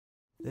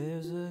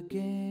There's a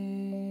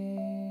game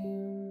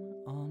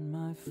on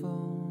my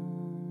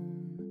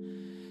phone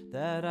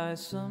that I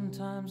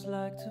sometimes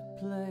like to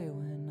play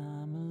when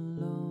I'm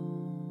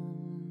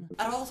alone.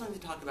 Out of all the songs we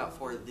talked about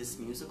for this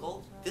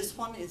musical, this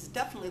one is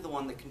definitely the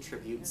one that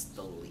contributes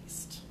the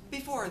least.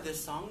 Before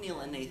this song, Neil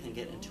and Nathan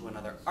get into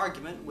another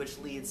argument, which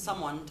leads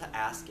someone to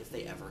ask if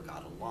they ever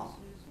got along.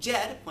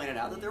 Jed pointed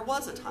out that there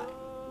was a time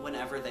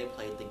whenever they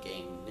played the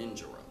game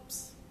Ninja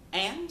Ropes.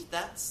 And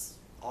that's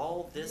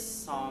all this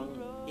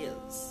song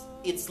is.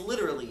 It's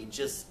literally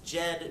just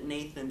Jed,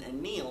 Nathan,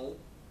 and Neil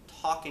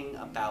talking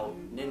about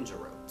Ninja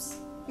Ropes.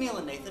 Neil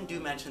and Nathan do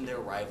mention their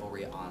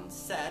rivalry on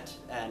set,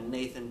 and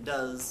Nathan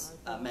does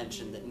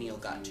mention that Neil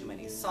got too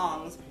many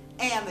songs,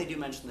 and they do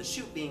mention the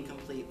shoot being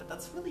complete, but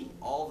that's really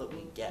all that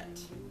we get.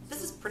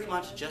 This is pretty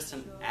much just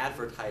an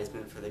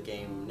advertisement for the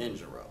game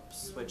Ninja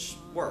Ropes, which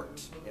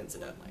worked,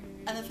 incidentally.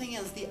 And the thing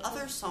is, the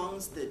other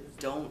songs that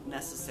don't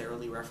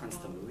necessarily reference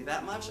the movie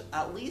that much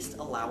at least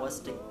allow us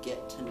to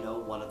get to know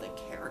one of the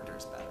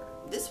characters better.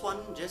 This one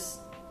just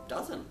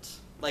doesn't.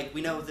 Like,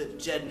 we know that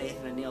Jed,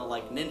 Nathan, and Neil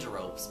like Ninja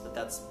Ropes, but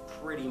that's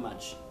pretty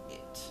much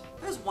it.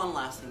 There's one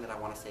last thing that I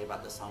want to say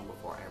about this song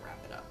before I wrap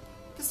it up.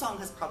 This song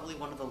has probably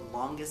one of the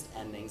longest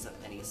endings of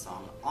any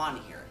song on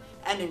here,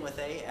 ending with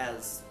a,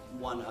 as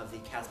one of the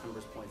cast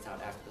members points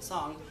out after the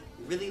song,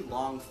 really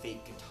long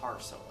fake guitar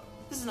solo.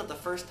 This is not the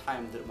first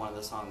time that one of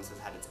the songs has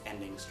had its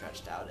ending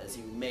stretched out, as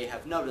you may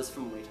have noticed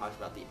from when we talked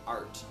about the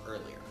art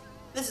earlier.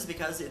 This is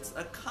because it's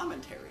a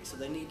commentary, so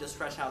they need to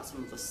stretch out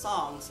some of the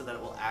song so that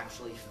it will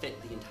actually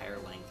fit the entire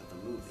length of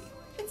the movie.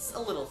 It's a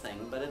little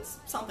thing, but it's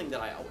something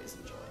that I always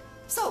enjoy.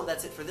 So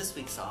that's it for this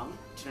week's song.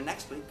 Tune in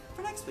next week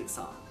for next week's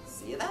song.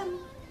 See you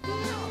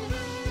then!